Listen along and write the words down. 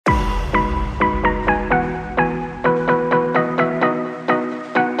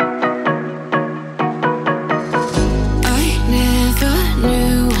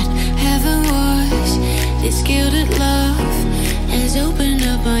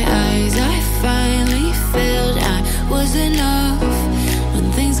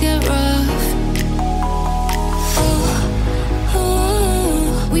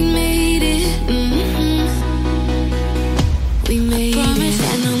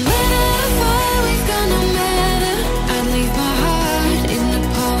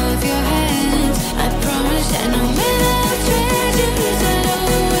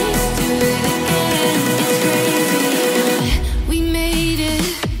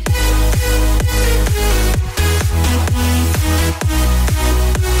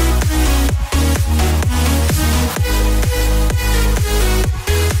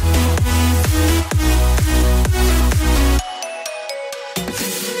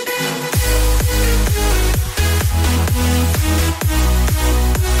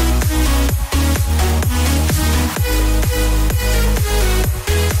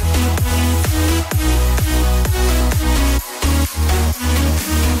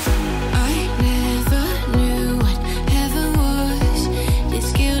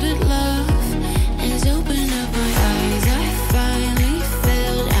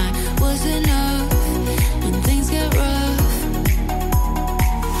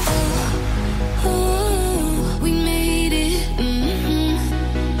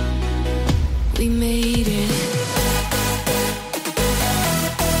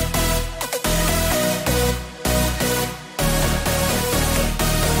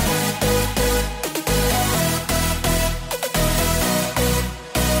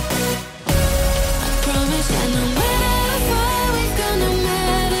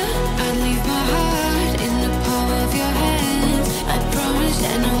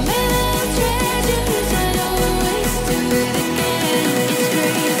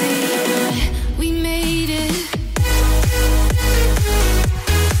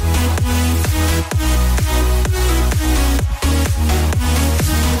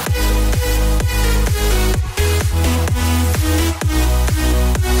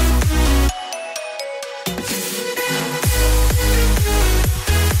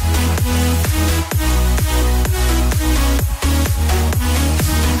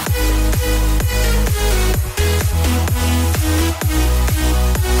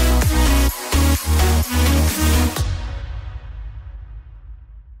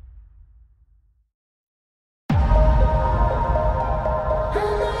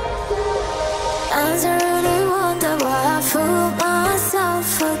Sometimes I really wonder why I fool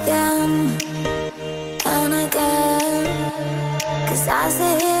myself again and again. Cause I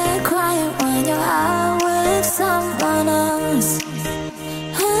sit here crying when you're out with someone else.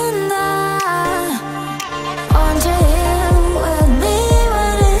 And I want you here with me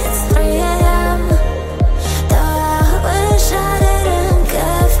when it's 3 AM. Though I wish I didn't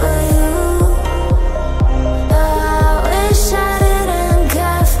care for you. Though I wish I didn't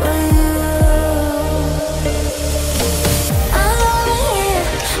care for you. I'm over here,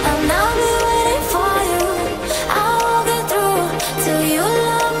 and I'll be waiting for you. I won't get through till you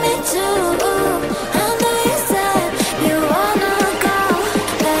love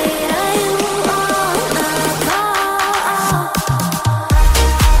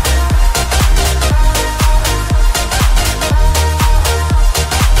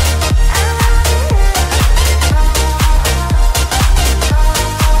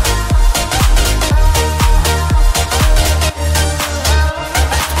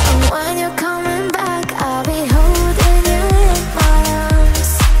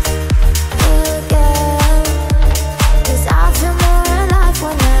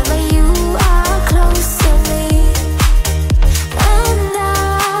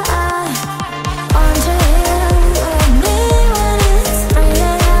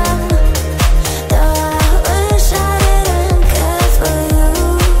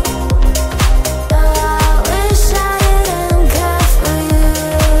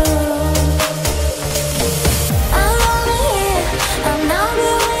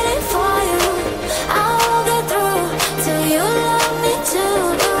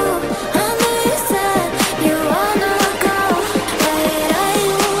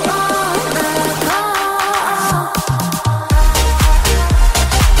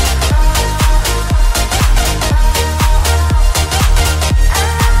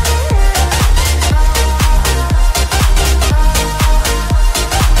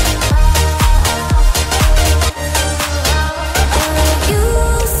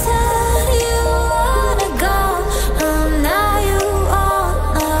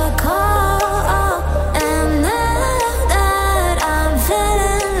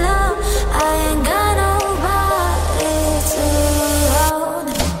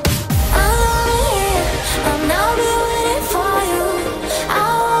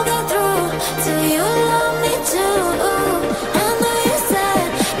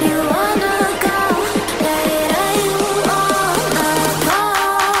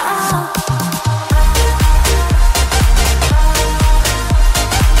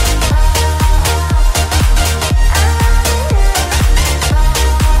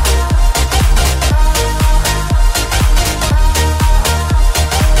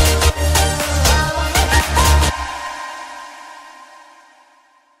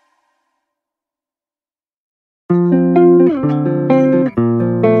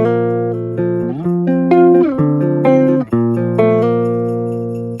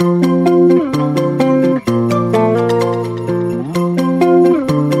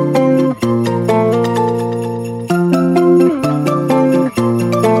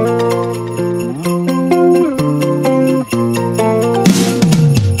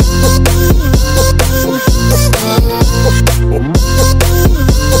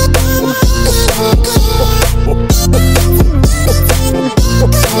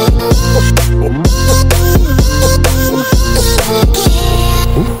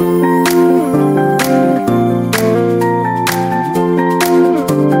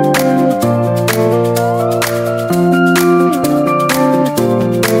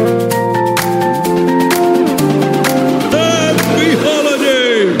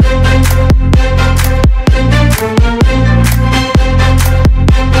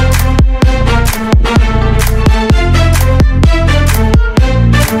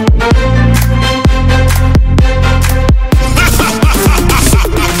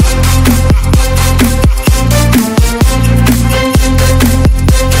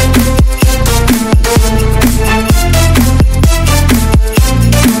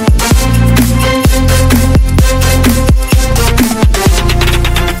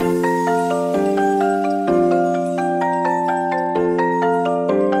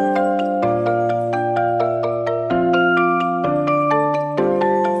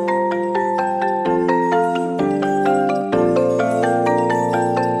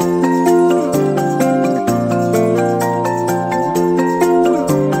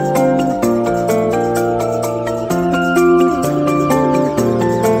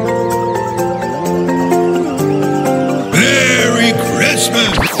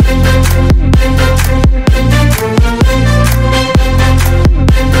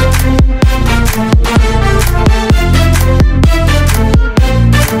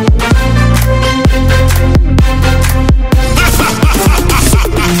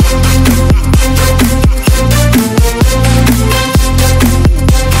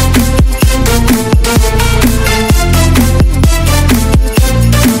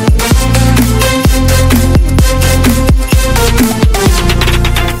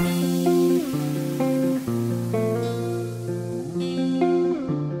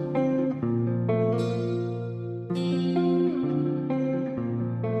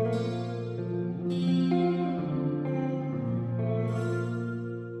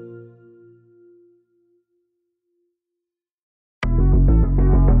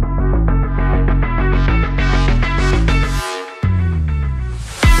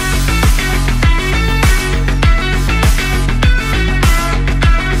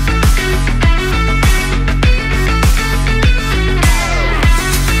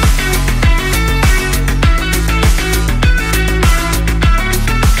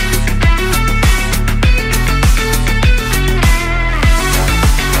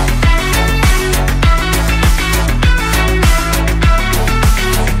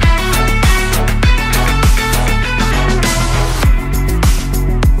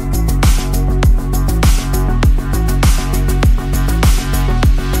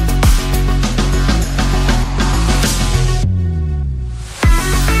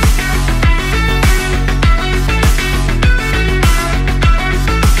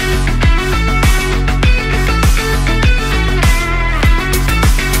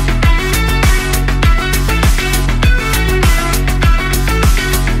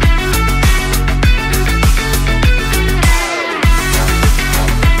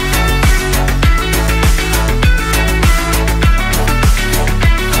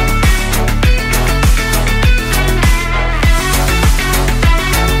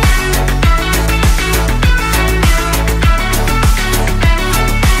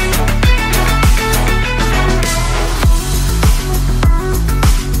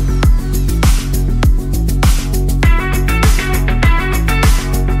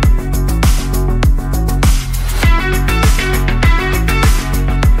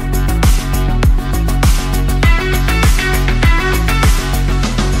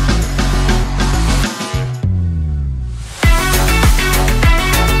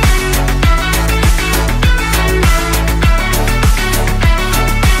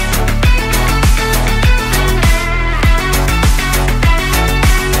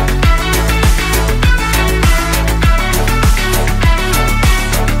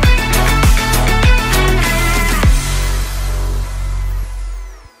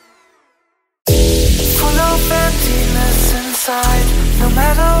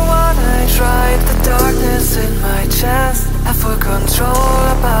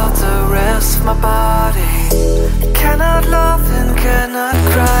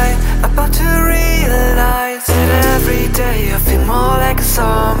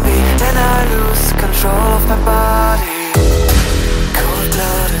zombie, and I lose control of my body. Cold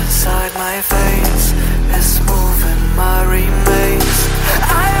blood inside my veins is moving my remains.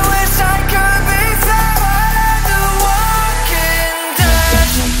 I wish I could be someone to walking dead.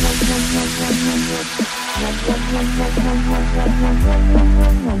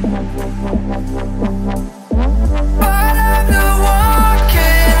 But I'm the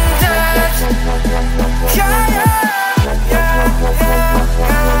walking dead. Yeah, yeah.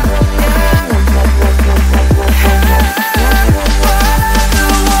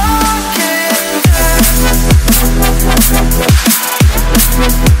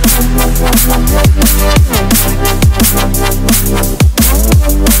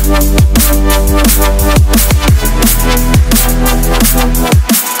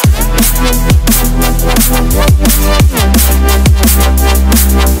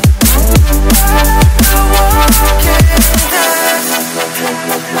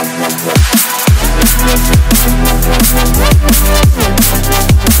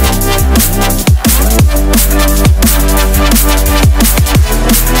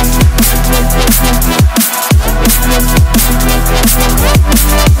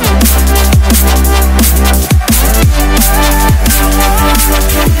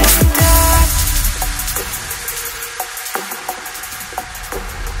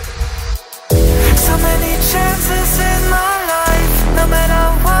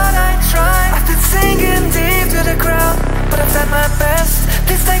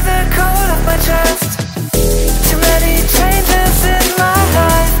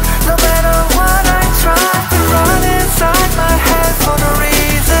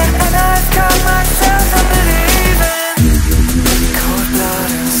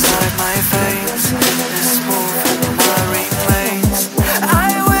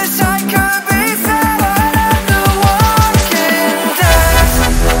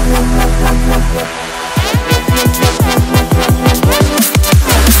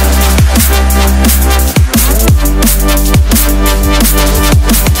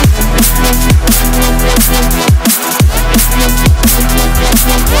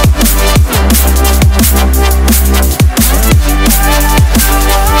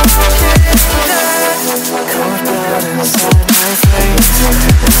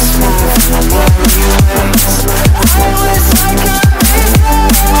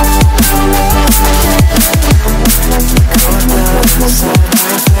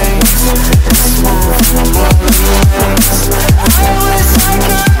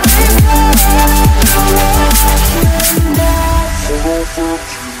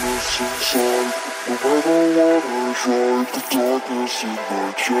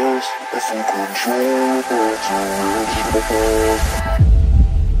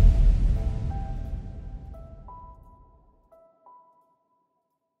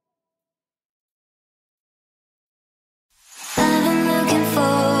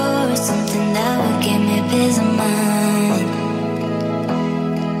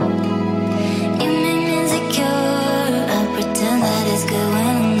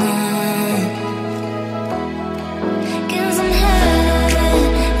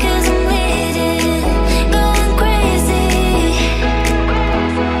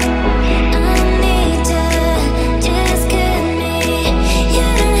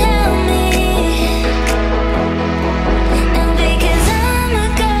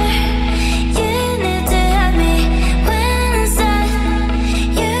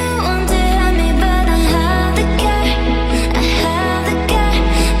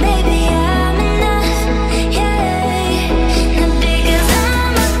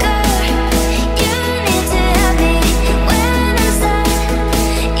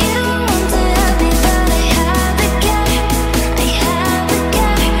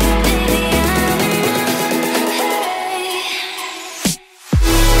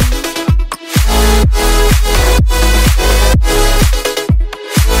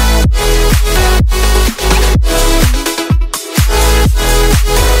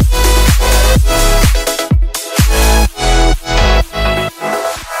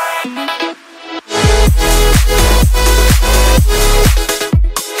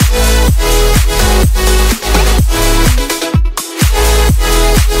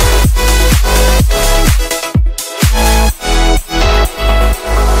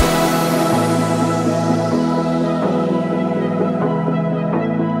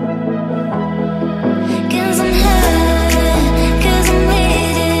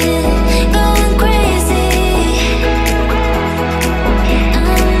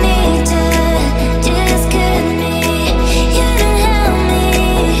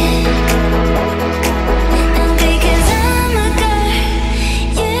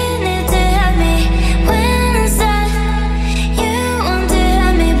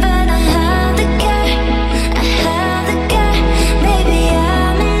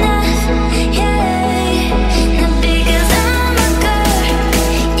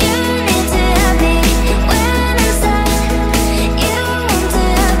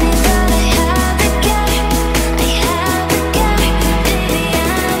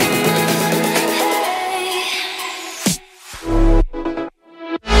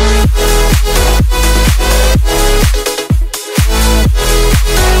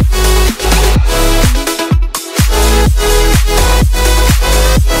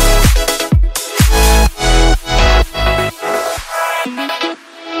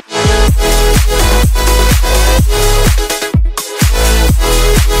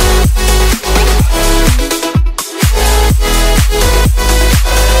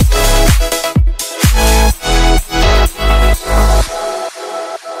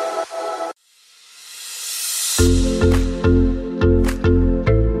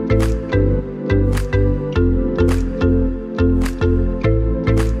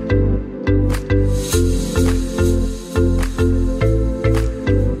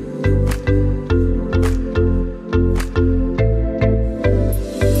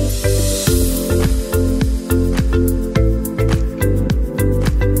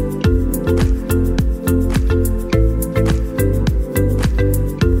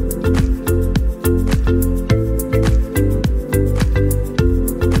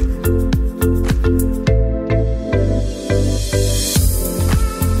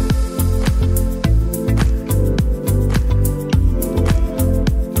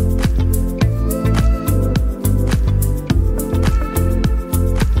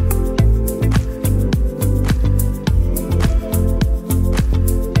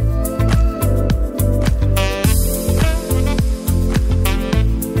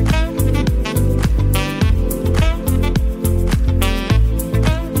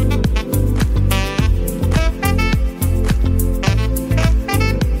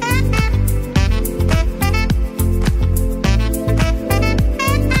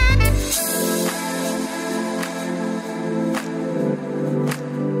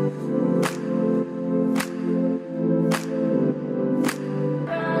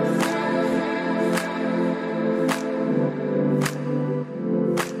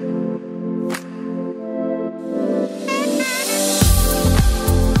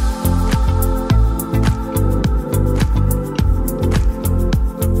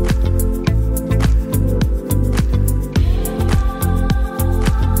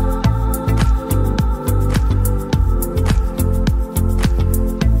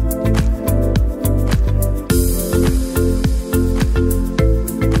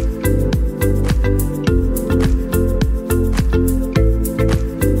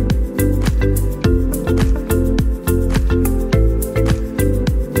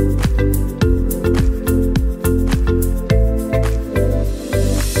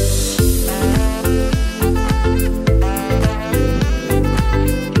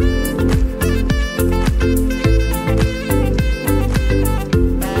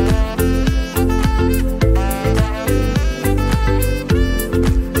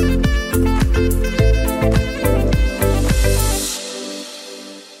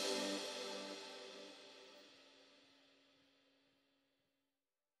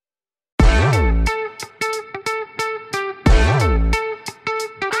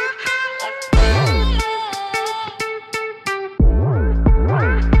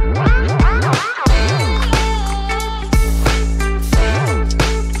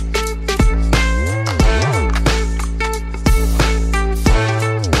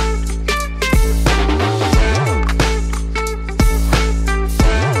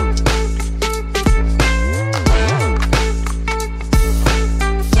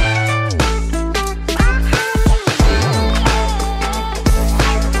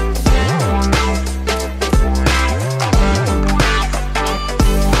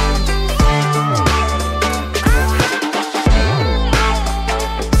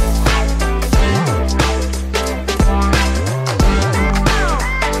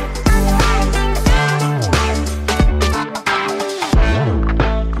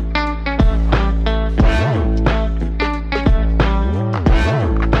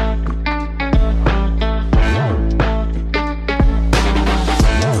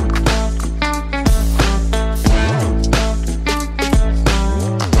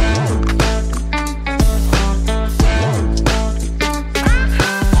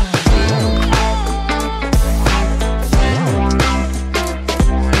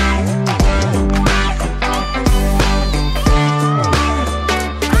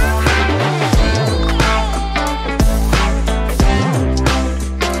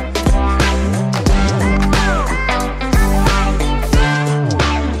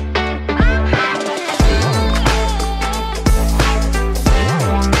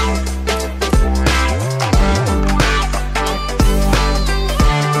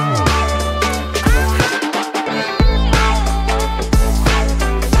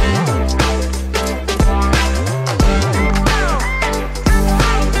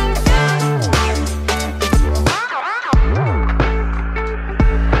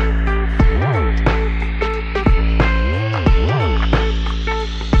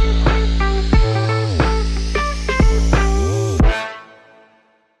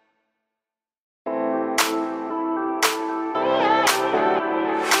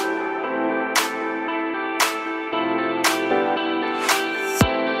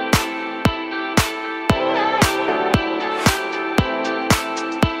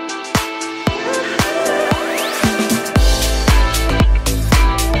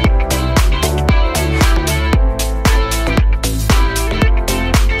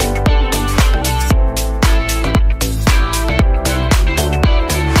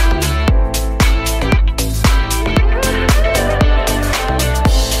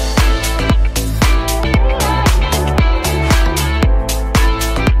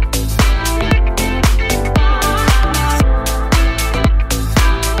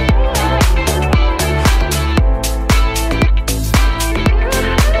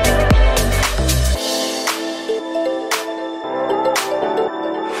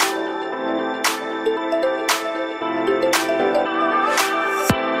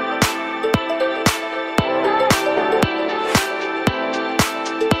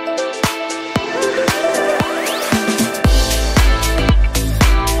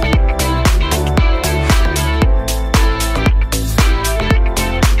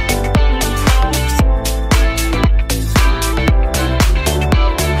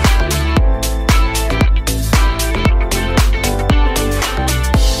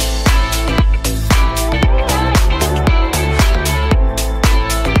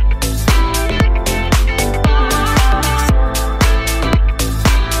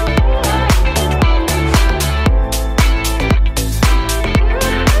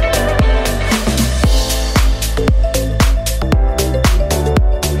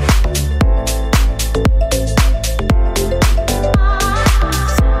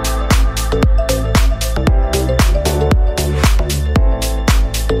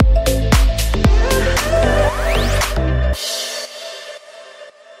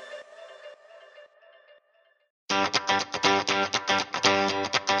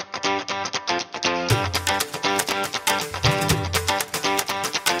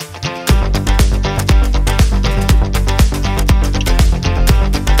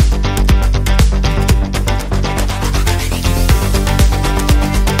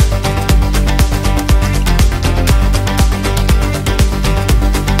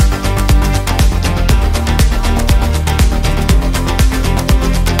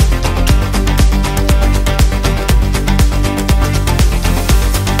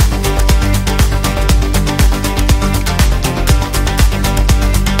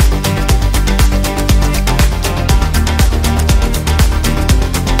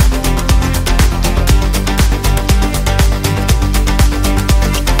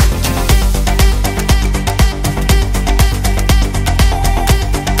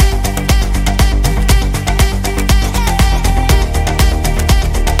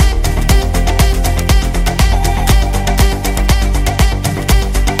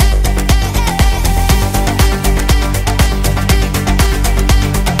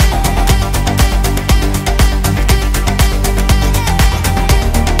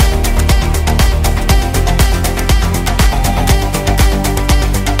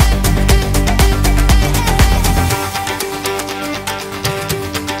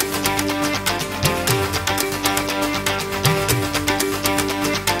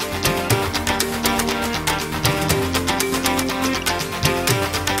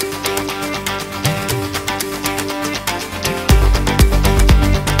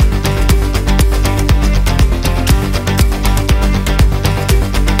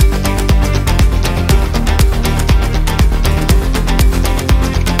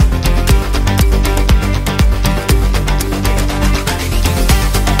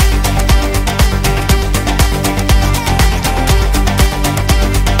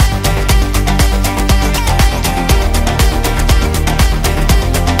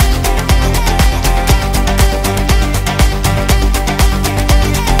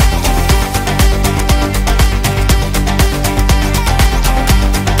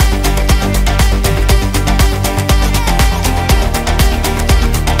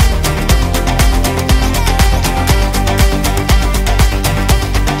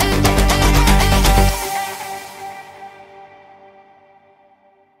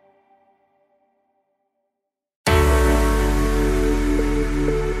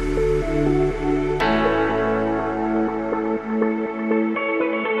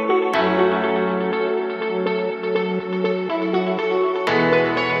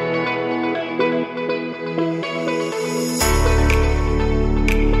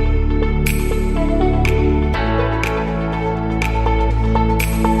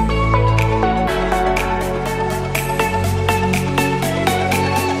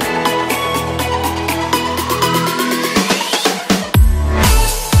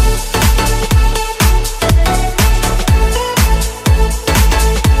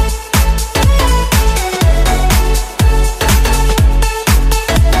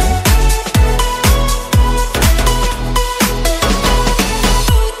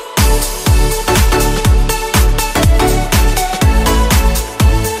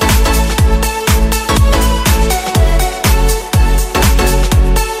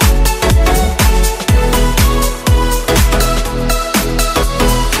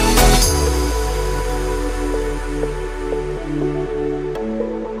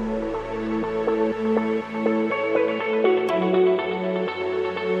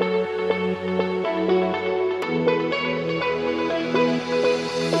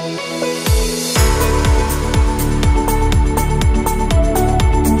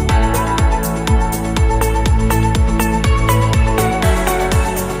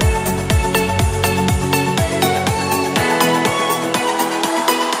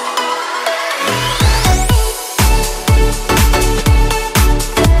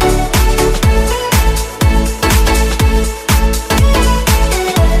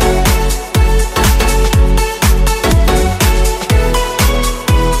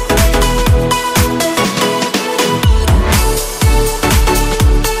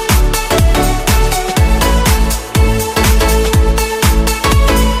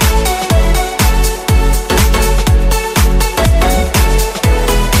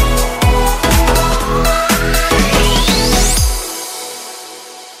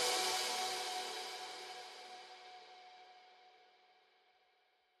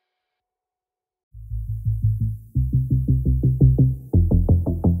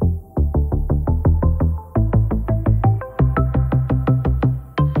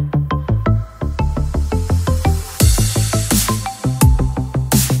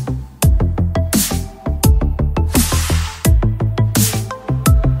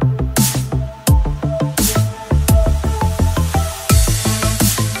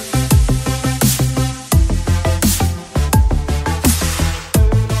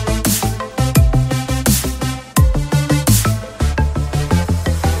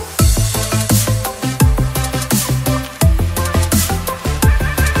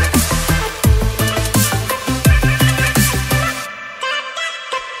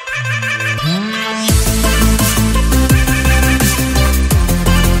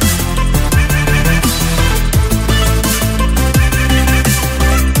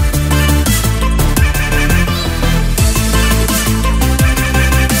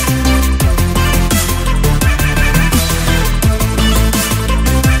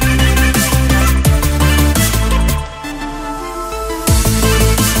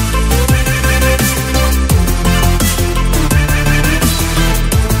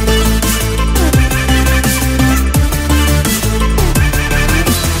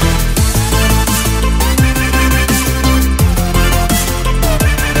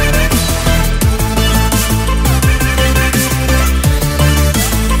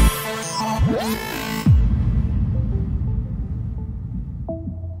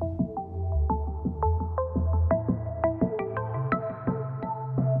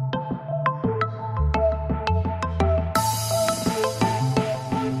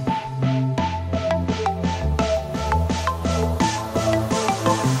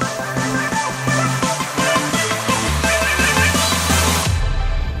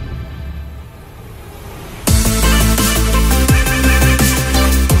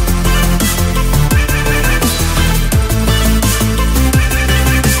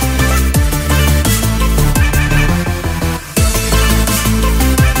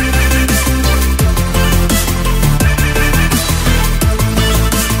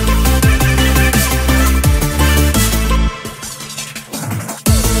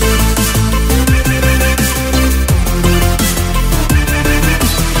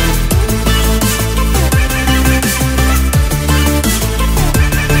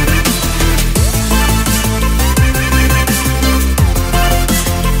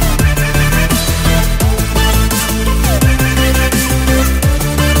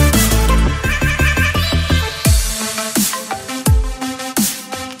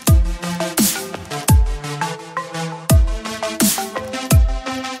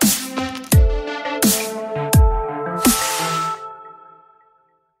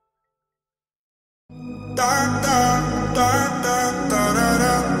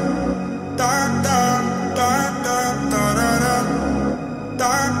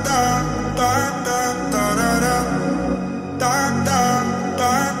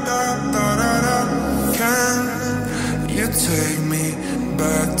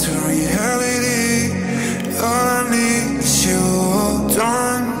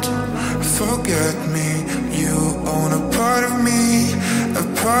 forget me. You own a part of me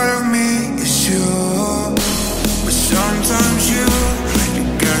is you. But sometimes you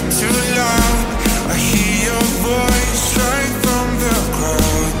get too loud. I hear your voice right from the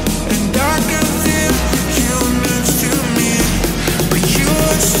crowd, and I can feel you next to me, but you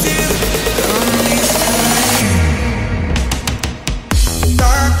are still a mystery.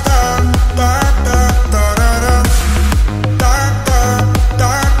 Da da da da da da da. Da da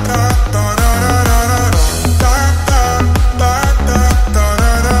da da da da da da. Da da da da da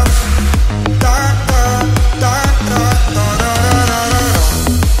da da. Da da da da da da da.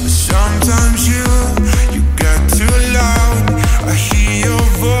 Sometimes you get too loud. I hear your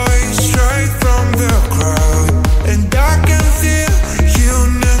voice right from the crowd, and I can feel you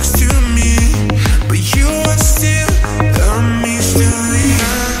next to me, but you are still a mystery.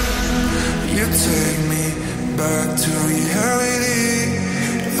 You take me back to reality.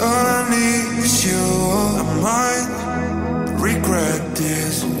 All I need is you. I might regret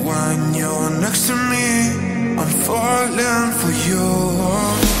this when you're next to me. I'm falling for you.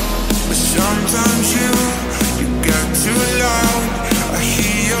 But sometimes you get too loud. I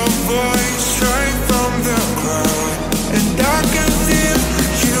hear your voice right from the crowd, and I can feel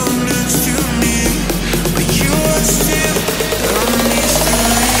you next to me, but you are still a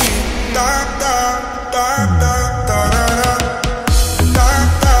mystery. Da da da da da da da. Da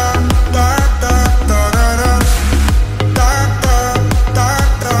da da da da da da. Da da da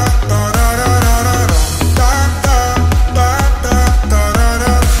da da da da da. Da da da da da da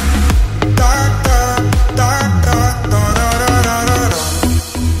da. Da da da da da da da da.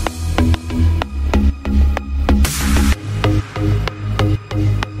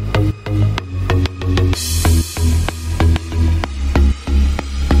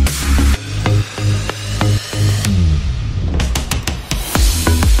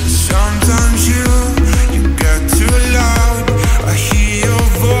 Sometimes you get too loud. I hear your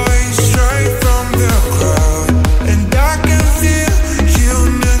voice right from the crowd, and I can feel you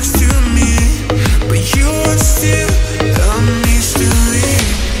next to me, but you are still a mystery.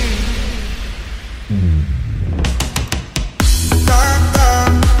 Da da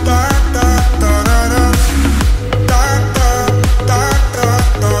da da da da da. Da da da da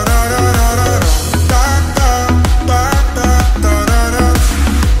da da da da. Da da da da da da da.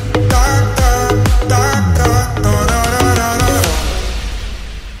 Da da da da da da da da.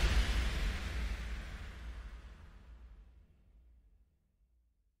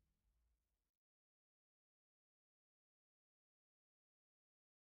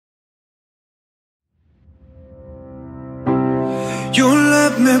 You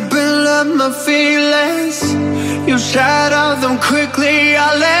let me build up my feelings. You shatter them quickly, I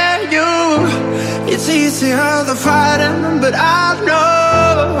let you. It's easier than fighting, but I know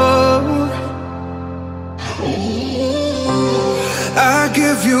I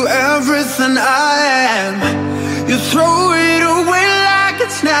give you everything I am. You throw it away like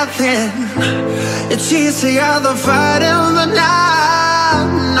it's nothing. It's easier than fighting, but I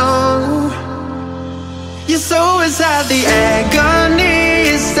know you're so inside the agony.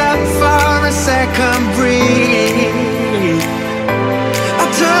 Stop for a second, breathe.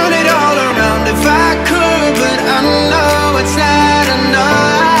 I'll turn it all around if I could, but I know it's not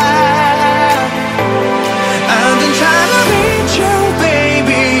enough. I've been trying to reach you,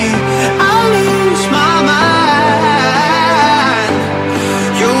 baby. I lose my mind.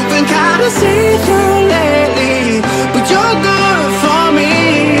 You've been kinda see-through lately, but you're good for me.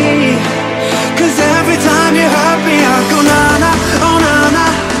 'Cause every time you hurt me, I go na-na, oh na-na.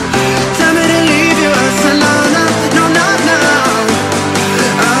 Tell me to leave you, I say na-na, no, not now.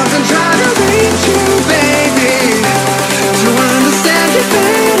 I've been trying to reach you, baby, to understand you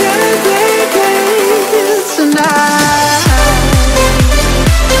better, baby, tonight.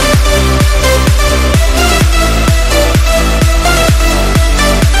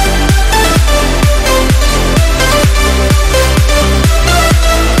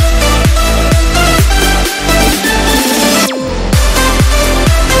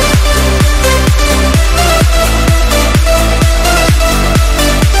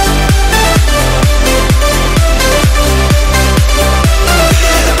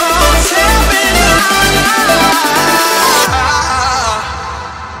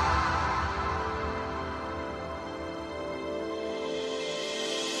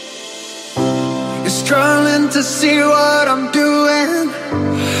 Struggling to see what I'm doing.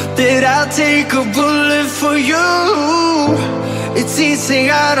 Did I take a bullet for you? It's easy,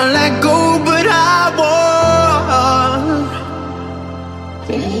 I don't let go, but I won't.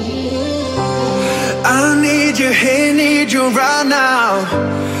 I need you here, need you right now.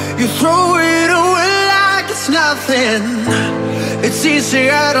 You throw it away like it's nothing. It's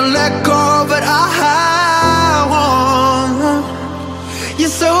easier to let go, but I won't.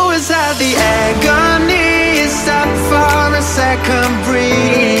 You're so inside the agony. Stop for a second,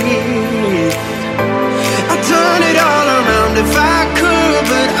 breathe. I'd turn it all around if I could,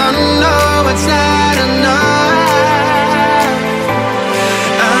 but I know it's not enough.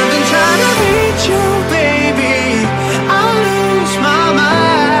 I've been trying to reach you, baby. I lose my mind.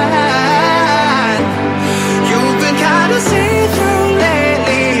 You've been kinda see-through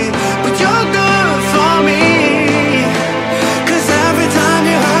lately, but you're good for me. 'Cause every time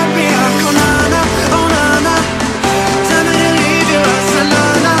you hurt me, I go na-na, oh na-na. Tell me to leave you, I say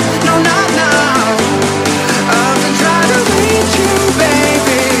na-na.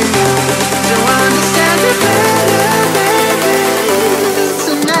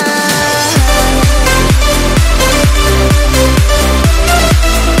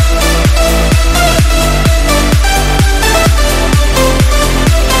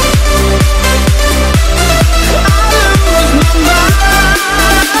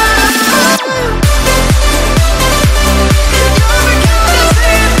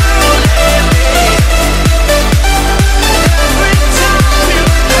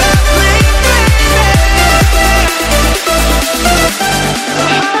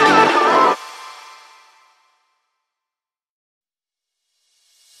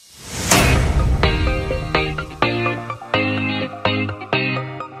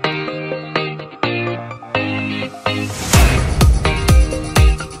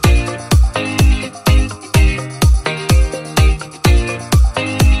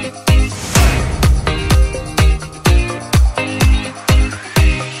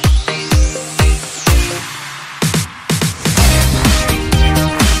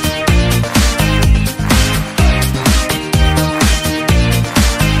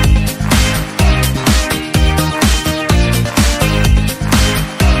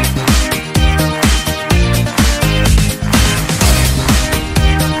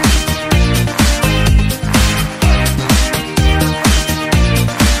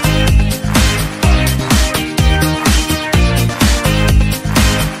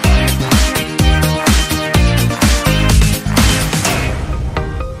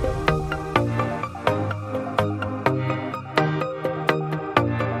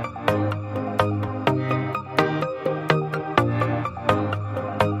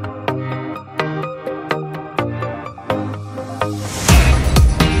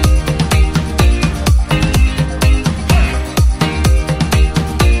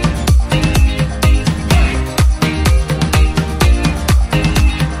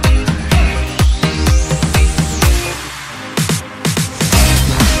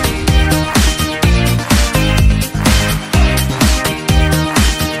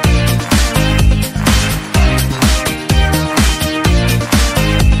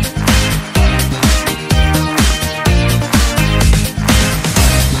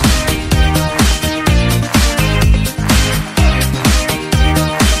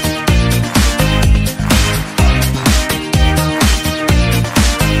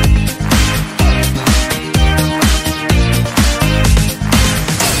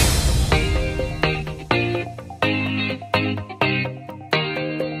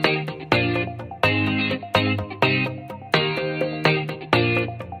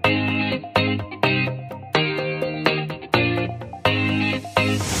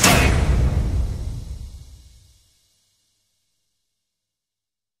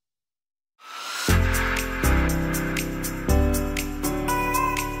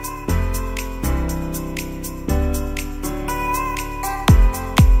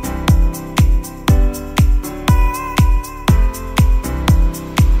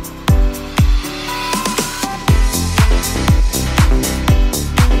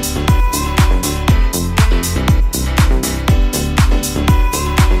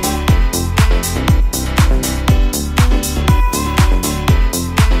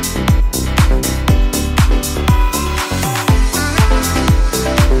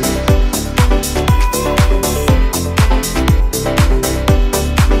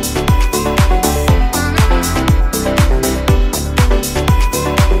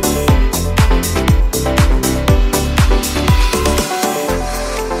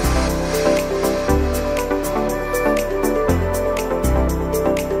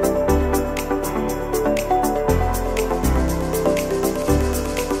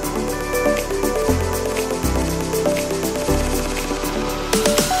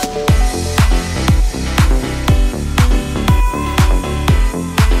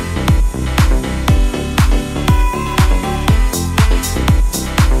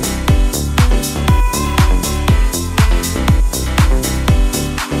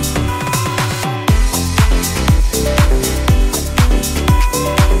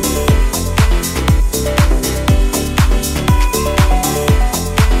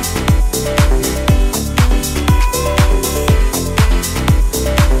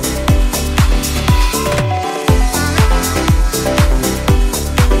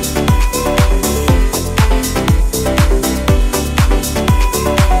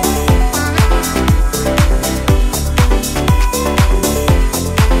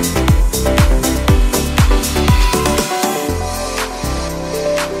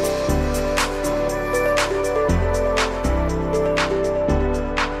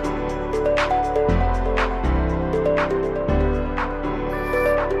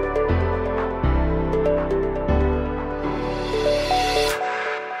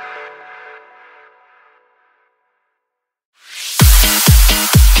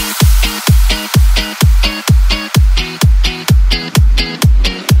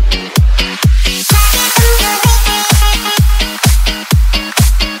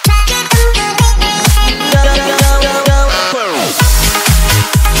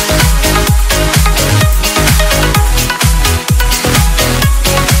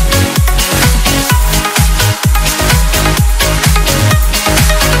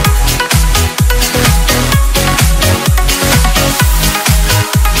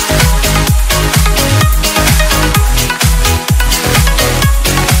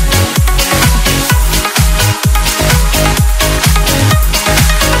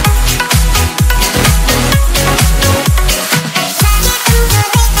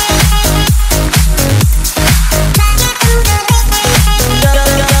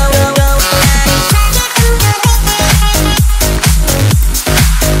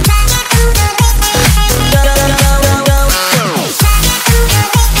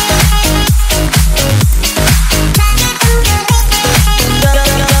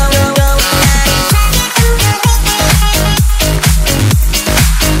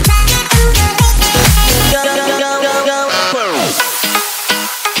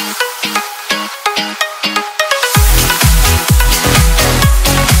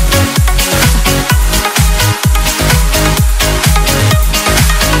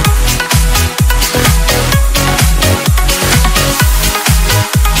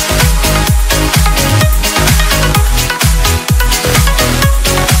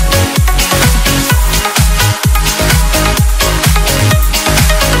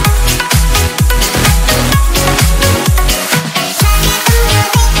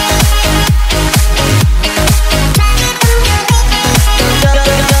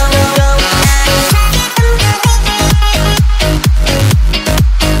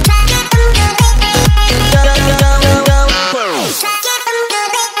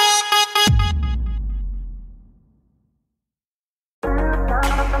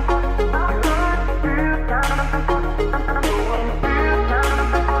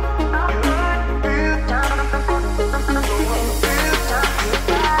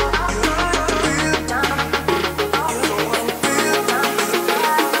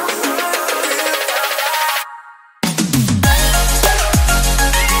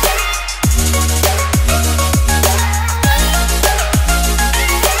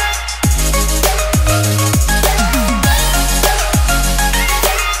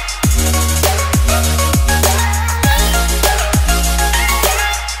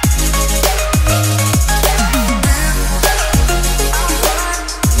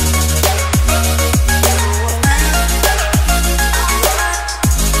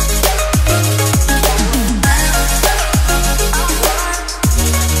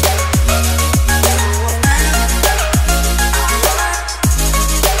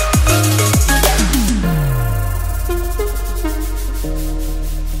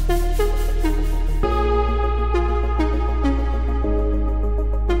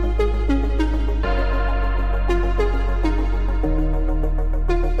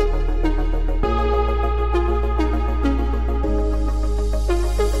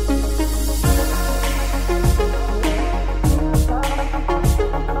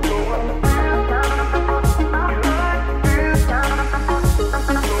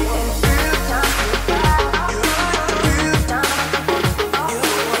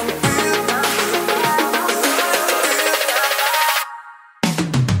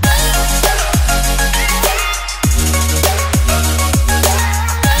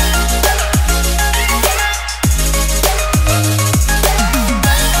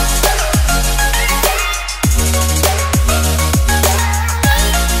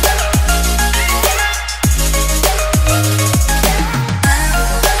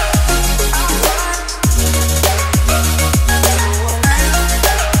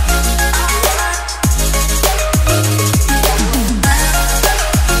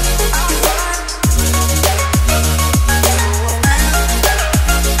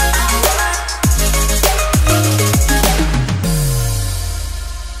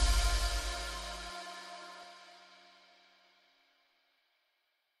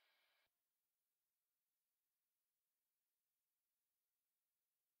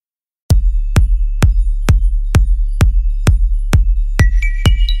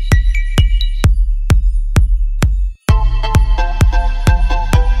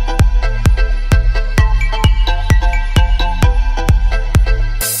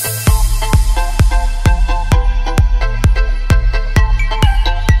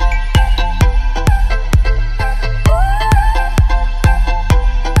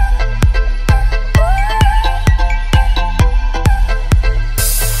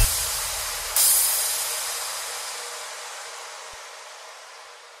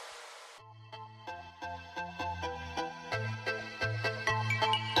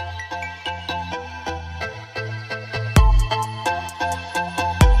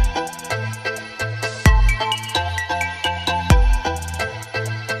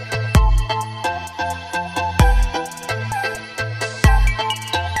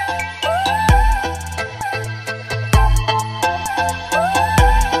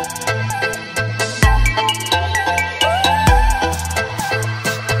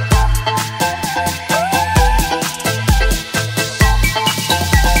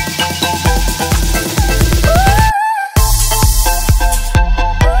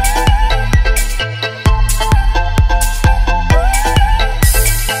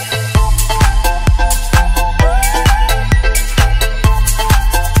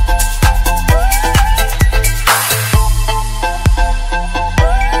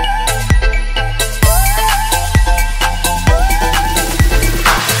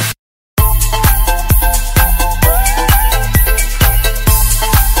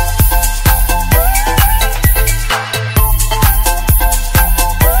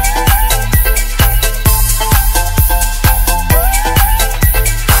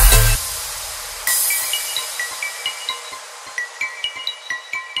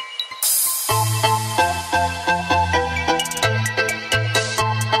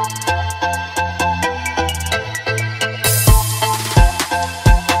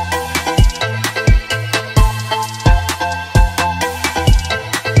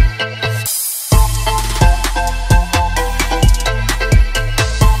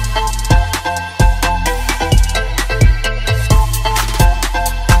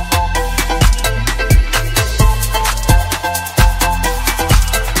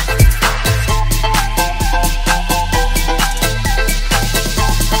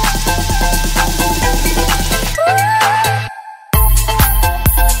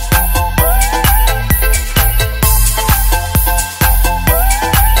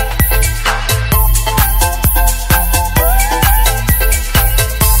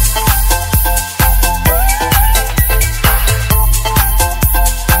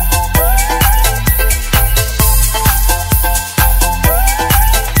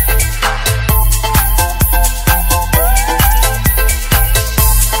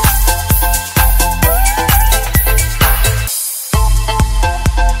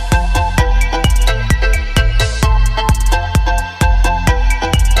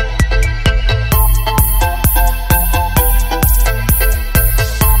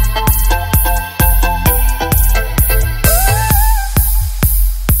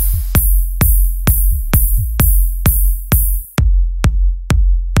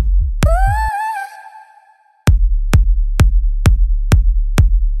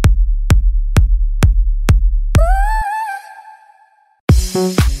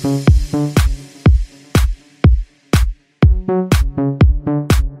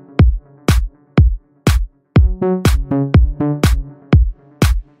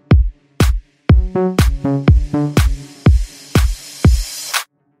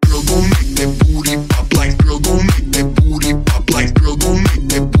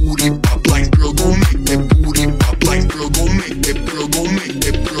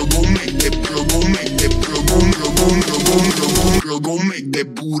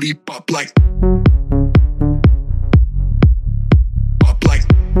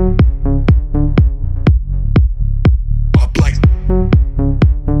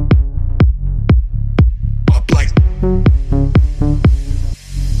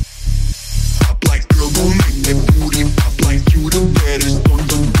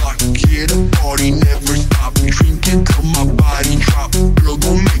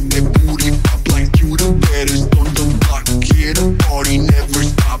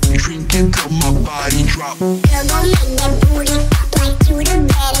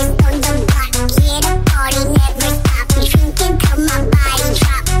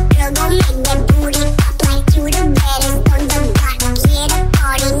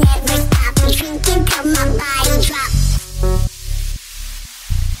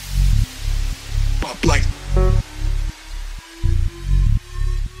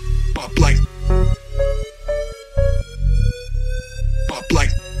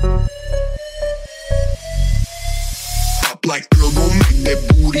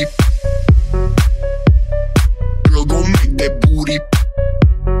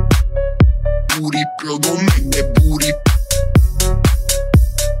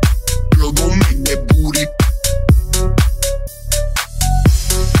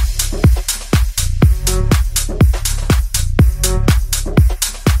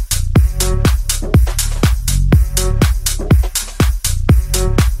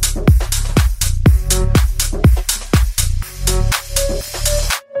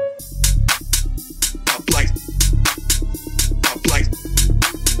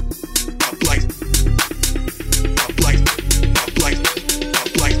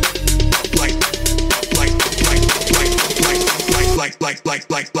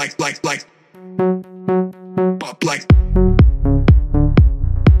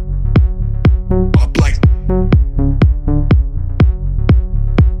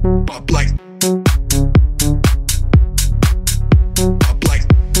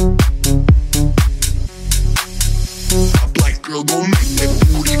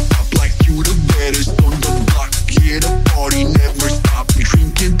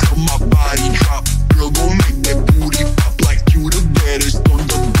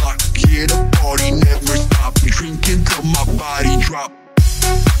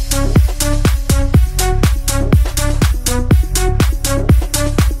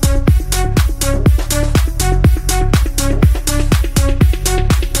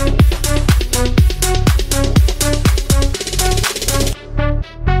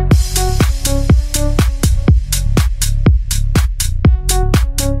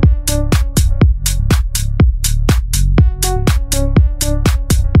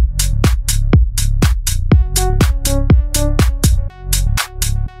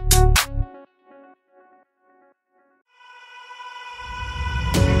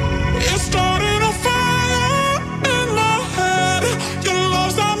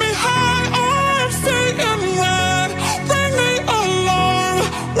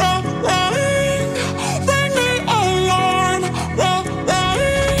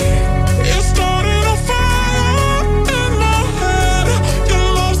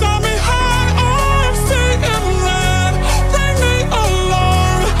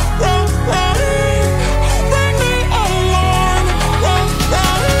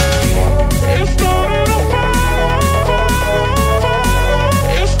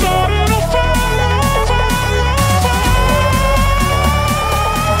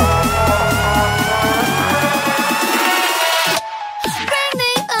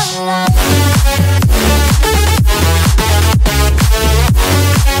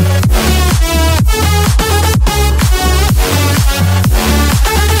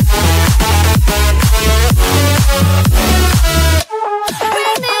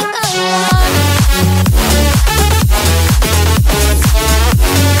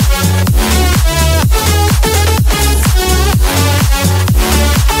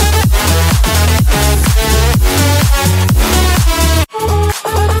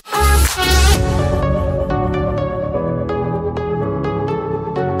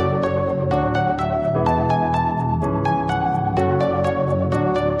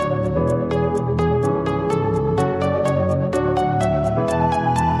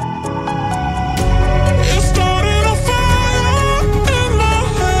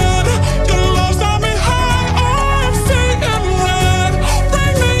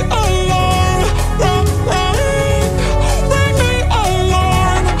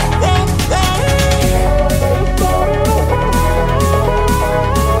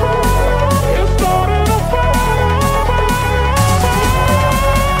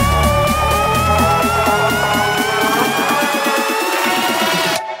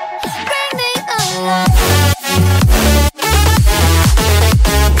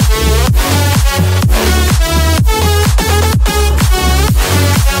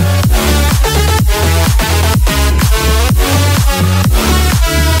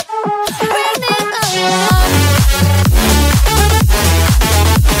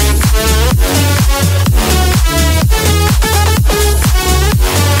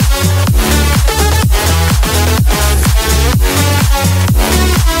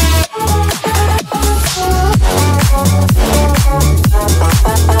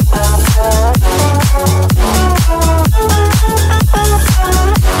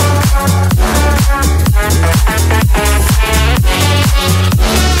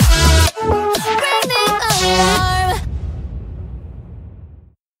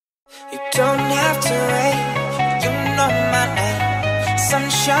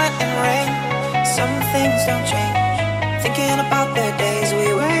 sunshine and rain. Some things don't change. Thinking about the days we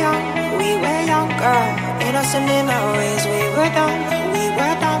were younger, innocent in our ways. We were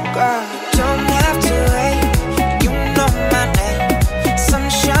dumb, girl. Don't have to wait, you know my name.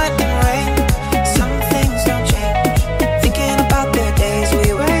 Sunshine and rain, some things don't change. Thinking about the days we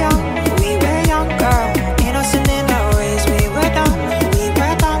were younger, innocent in our ways. We were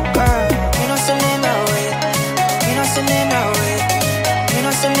dumb, girl. Innocent in our ways, innocent in our ways,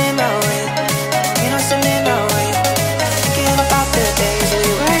 innocent in our ways, innocent in our ways. Thinking about the days we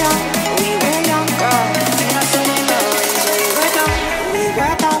were younger, innocent in our ways. We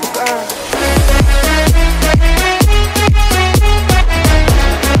were dumb, girl.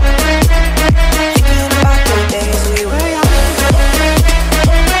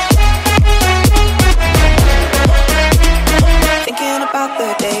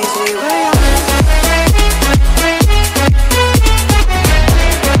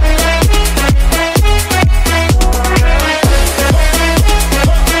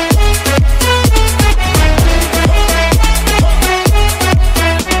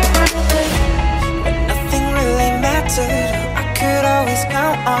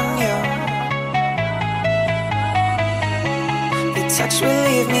 Touch will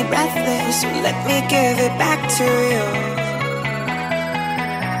leave me breathless, so let me give it back to you.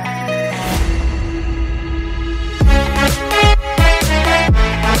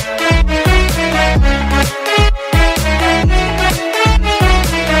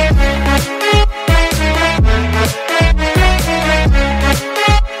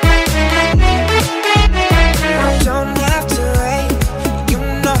 Don't have to wait, you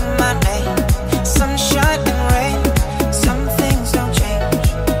know my name. Sunshine and rain, some things don't change.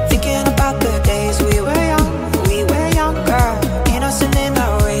 Thinking about the days we were younger, innocent in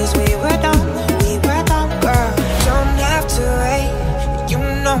our ways. We were dumb, girl. Don't have to wait, you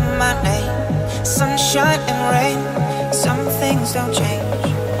know my name. Sunshine and rain, some things don't change.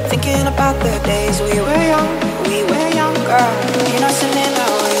 Thinking about the days we were younger, innocent in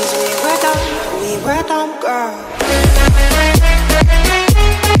our ways. We were dumb, girl.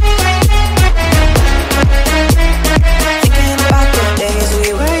 Thinking about the days we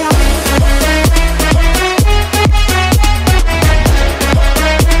were young.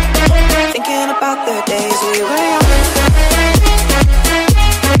 Thinking about the days we were young.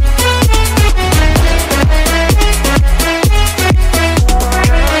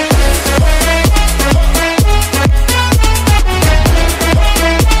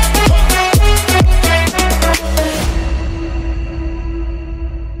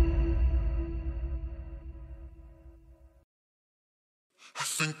 I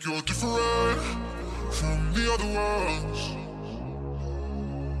think you're different from the other ones.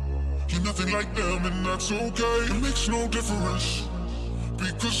 You're nothing like them, and that's okay. It makes no difference,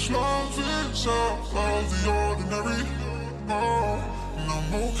 because love is out of the ordinary. Oh, and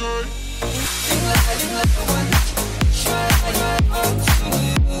I'm okay.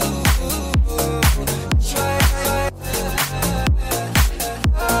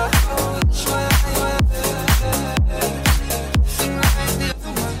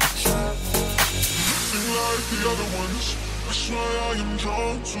 That's why I am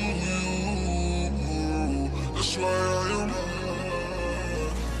drawn to you. That's why I am.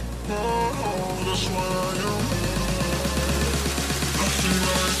 Oh, that's why I am. Nothing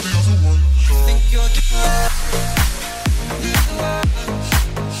like the other ones. I think you're different.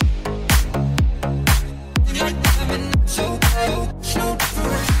 Like them and it's okay. So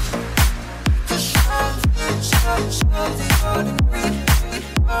different. 'Cause love is out of the ordinary.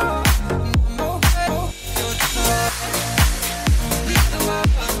 Oh, I'm okay. You're different.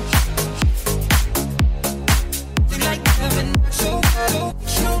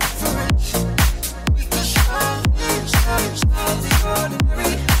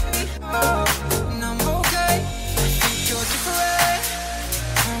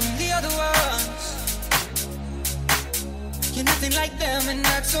 Like them, and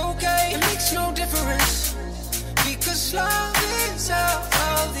that's okay. It makes no difference, because love is out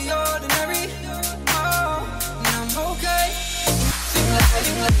of the ordinary. Oh, and I'm okay. Sing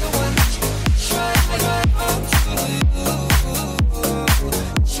like the one. Try up to you.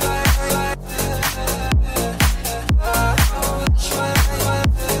 Try.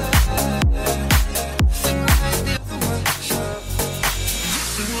 Sing like the other one.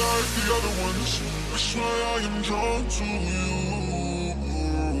 Sing like the other ones. That's why I am drawn to you.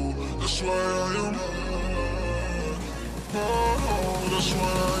 That's why I am. Oh, that's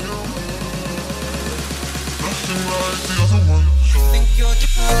why I am. Nothing like the other one. I think you're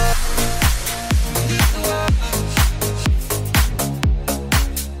different.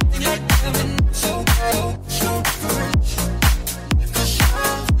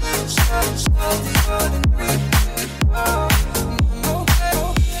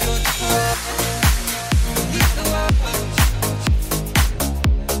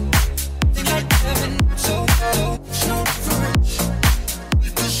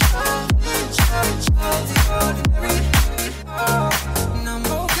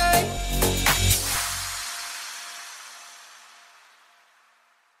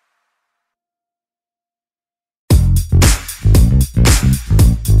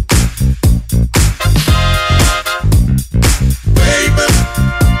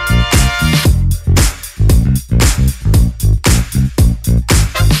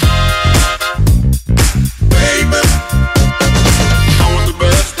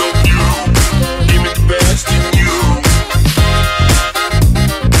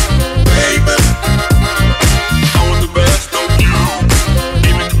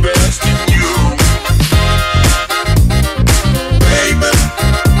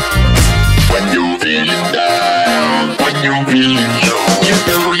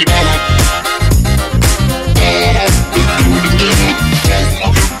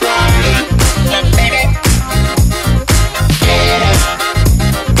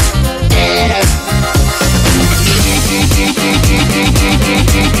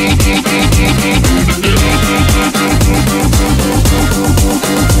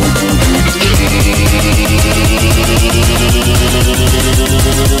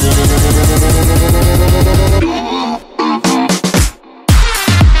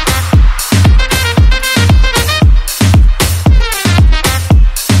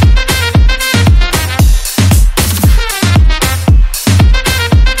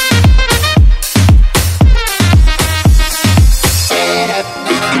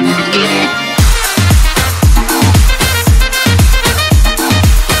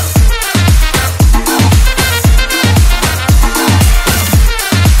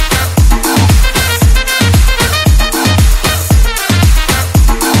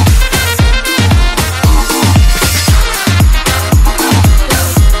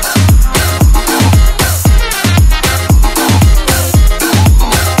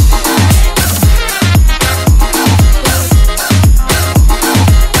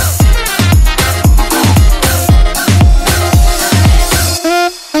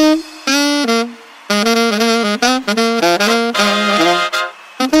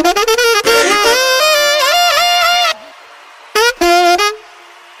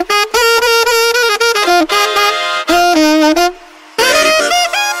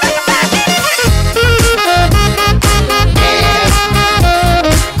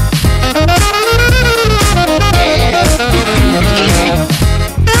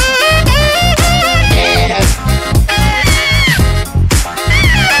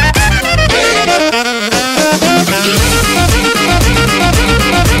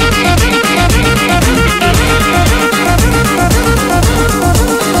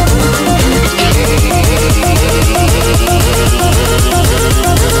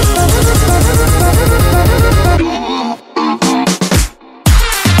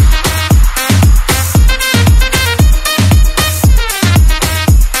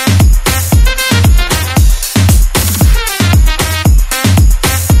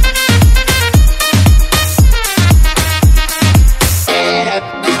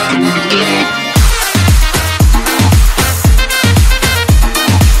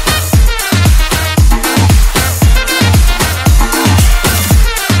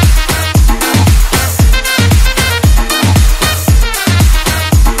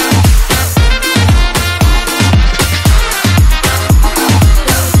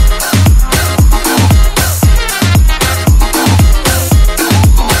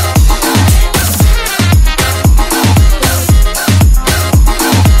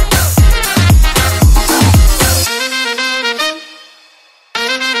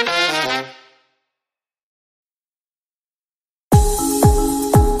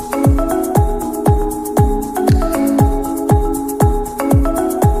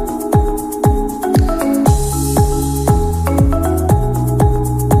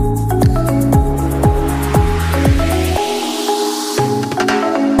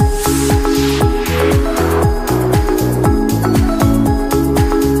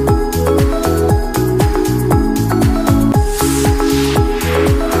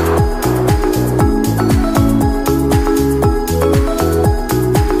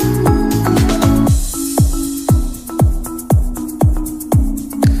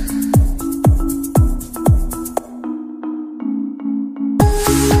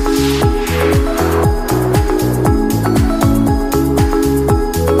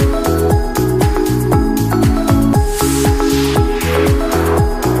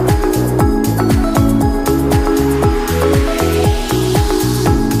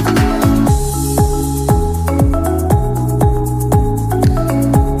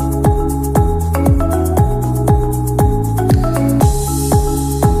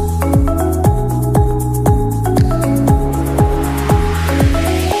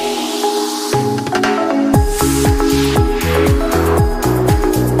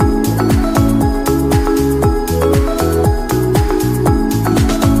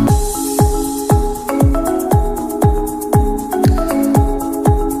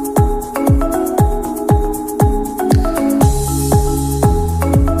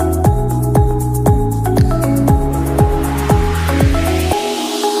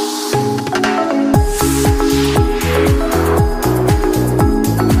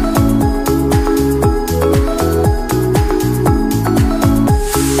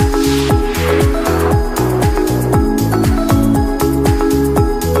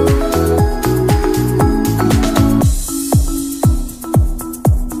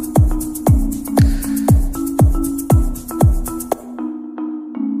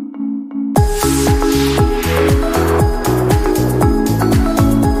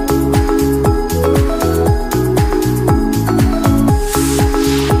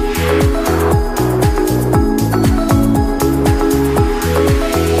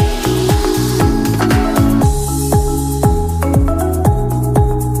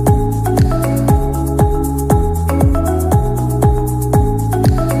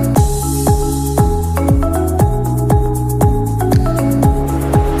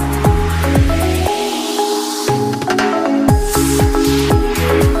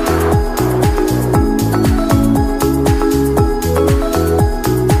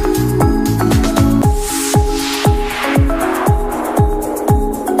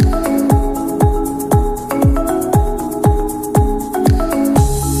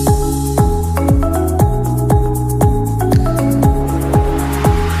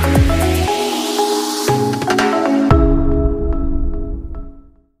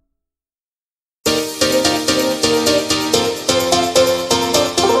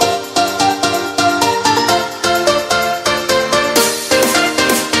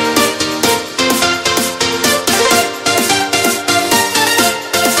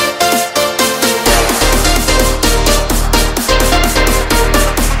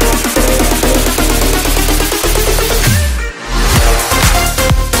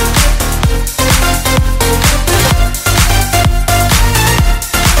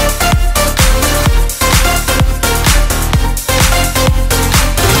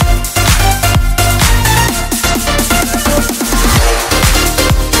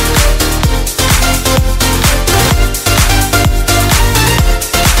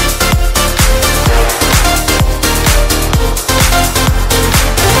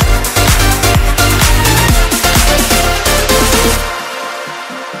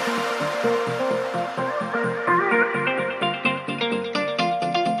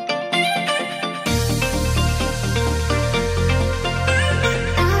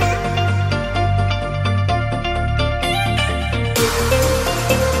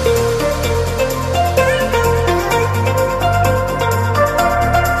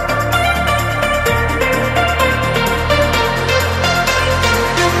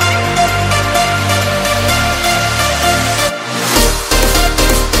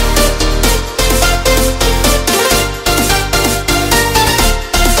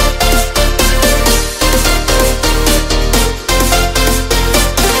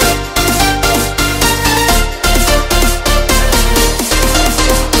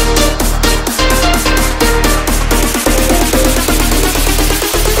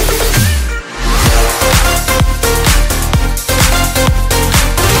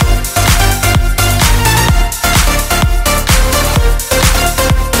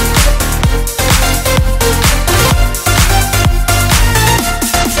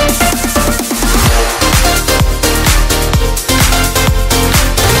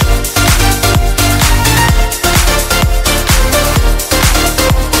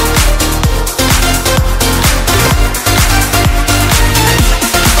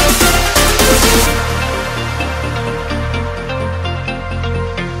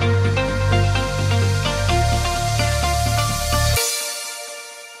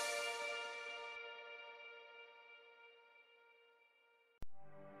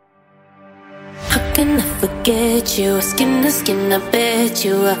 can I forget you? Skin to skin, I bet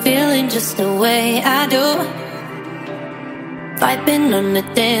you are feeling just the way I do. Vibing on the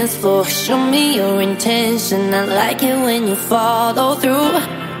dance floor, show me your intention. I like it when you follow through.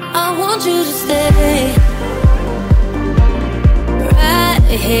 I want you to stay right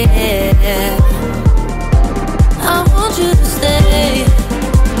here. I want you to stay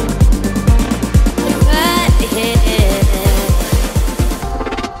right here.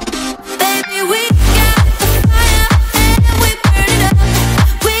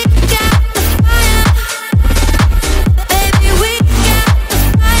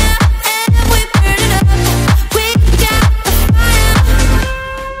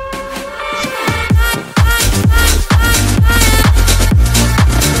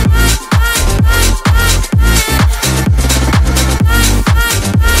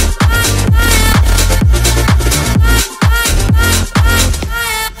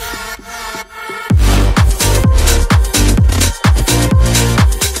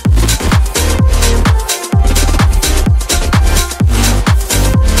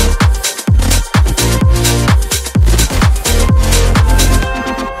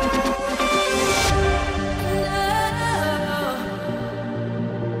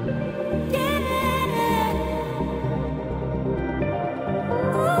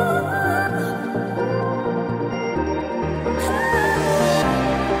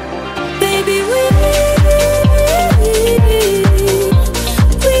 Baby,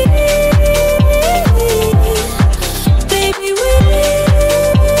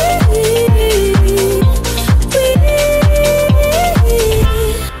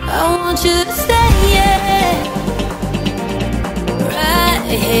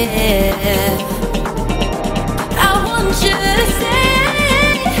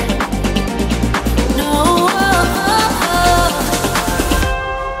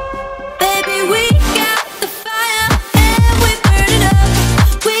 we got the fire and we burn it up.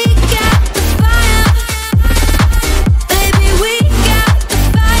 We got the fire. Baby, we got the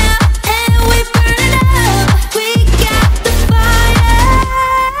fire and we burn it up. We got the fire.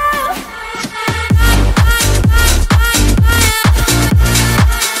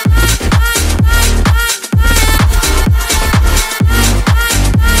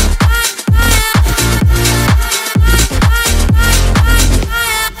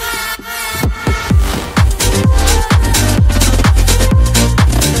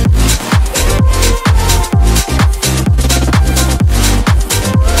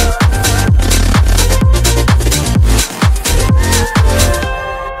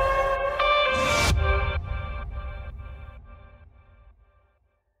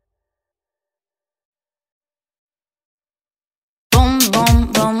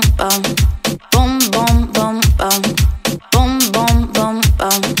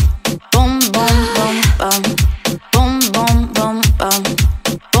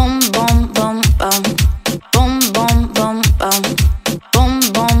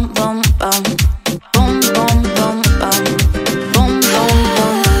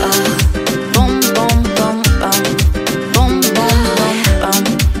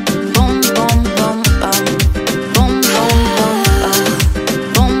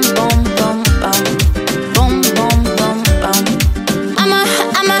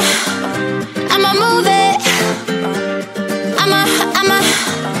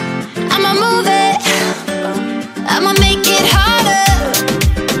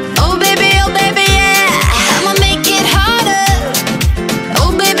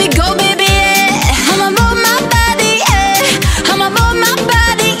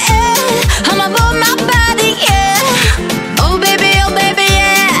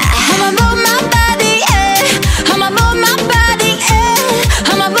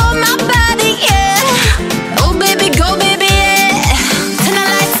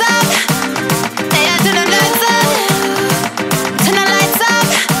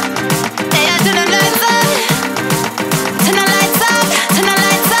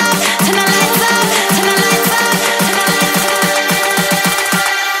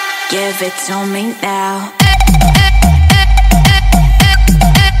 Give it to me now.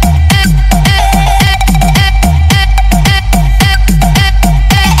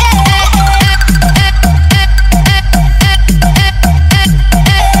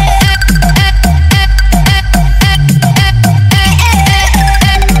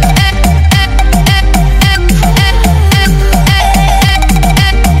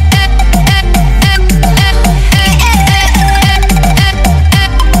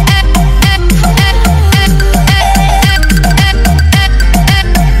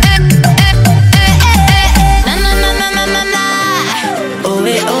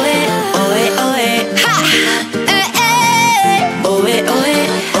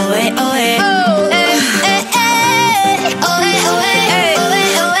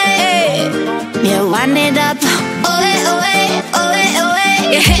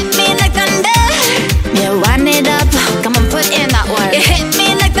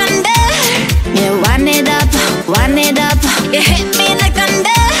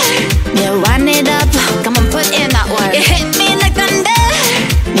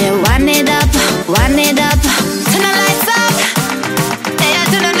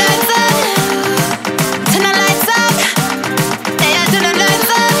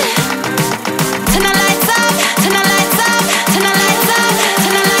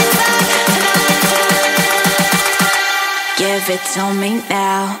 Give it to me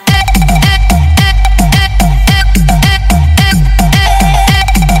now.